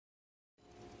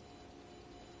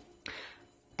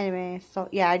Anyway, so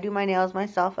yeah, I do my nails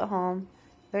myself at home.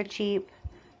 They're cheap.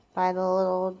 Buy the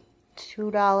little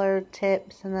 $2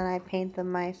 tips and then I paint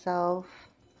them myself.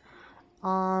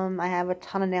 I have a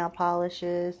ton of nail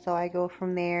polishes, so I go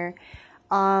from there.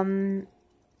 Um,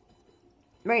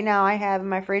 right now I have in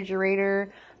my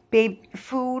refrigerator baby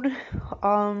food,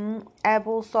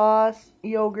 applesauce,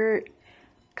 yogurt,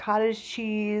 cottage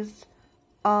cheese,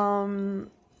 and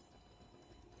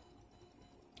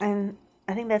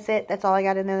I think that's it. That's all I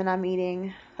got in there that I'm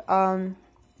eating. I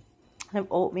have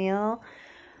oatmeal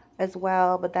as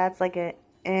well, but that's like a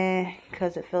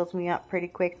because it fills me up pretty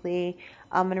quickly.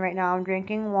 And right now I'm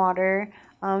drinking water.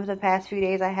 For the past few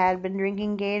days I had been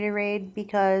drinking Gatorade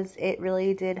because it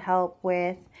really did help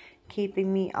with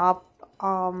keeping me up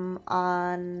on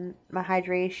my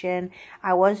hydration.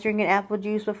 I was drinking apple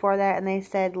juice before that, and they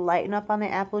said lighten up on the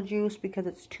apple juice because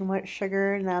it's too much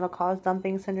sugar and that'll cause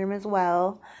dumping syndrome as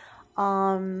well. I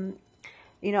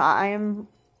am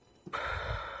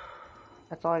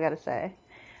that's all I gotta say.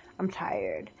 I'm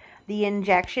tired. The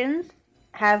injections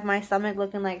have my stomach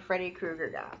looking like Freddy Krueger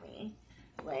got me.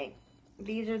 Like,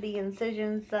 these are the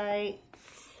incision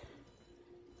sites.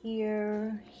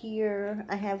 Here, here.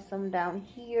 I have some down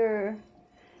here.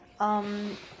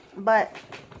 But,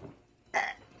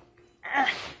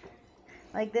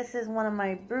 like, this is one of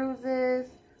my bruises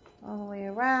all the way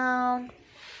around.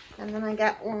 And then I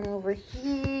got one over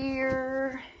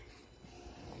here.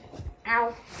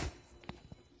 Ow.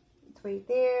 It's right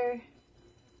there.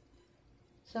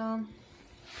 So,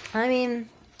 I mean,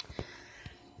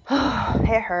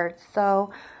 it hurts.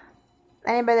 So,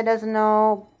 anybody that doesn't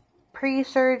know,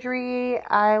 pre-surgery,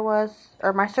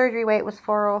 my surgery weight was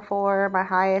 404. My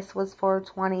highest was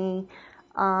 420.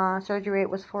 Surgery weight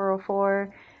was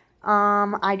 404.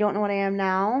 I don't know what I am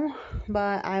now,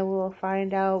 but I will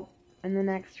find out in the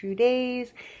next few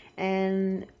days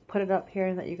and put it up here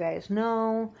and let you guys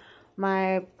know.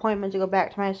 My appointment to go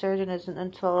back to my surgeon isn't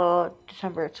until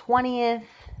December 20th.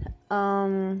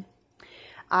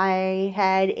 I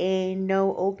had a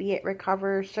no opiate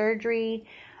recover surgery.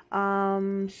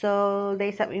 So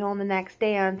they sent me home the next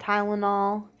day on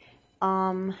Tylenol,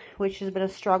 which has been a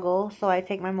struggle. So I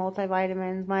take my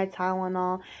multivitamins, my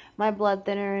Tylenol, my blood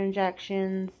thinner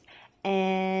injections,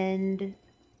 and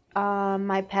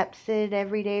my Pepcid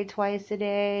every day, twice a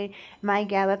day, my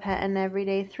gabapentin every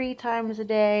day, 3 times a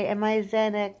day, and my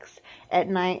Xanax at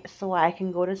night so I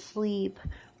can go to sleep.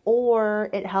 Or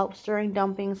it helps during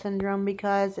dumping syndrome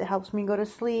because it helps me go to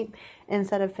sleep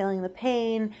instead of feeling the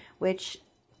pain, which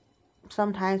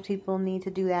sometimes people need to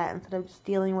do that instead of just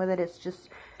dealing with it. It's just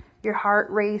your heart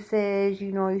races,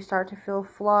 you start to feel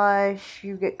flush,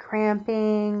 you get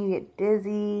cramping, you get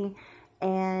dizzy,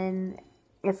 and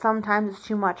sometimes it's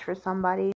too much for somebody.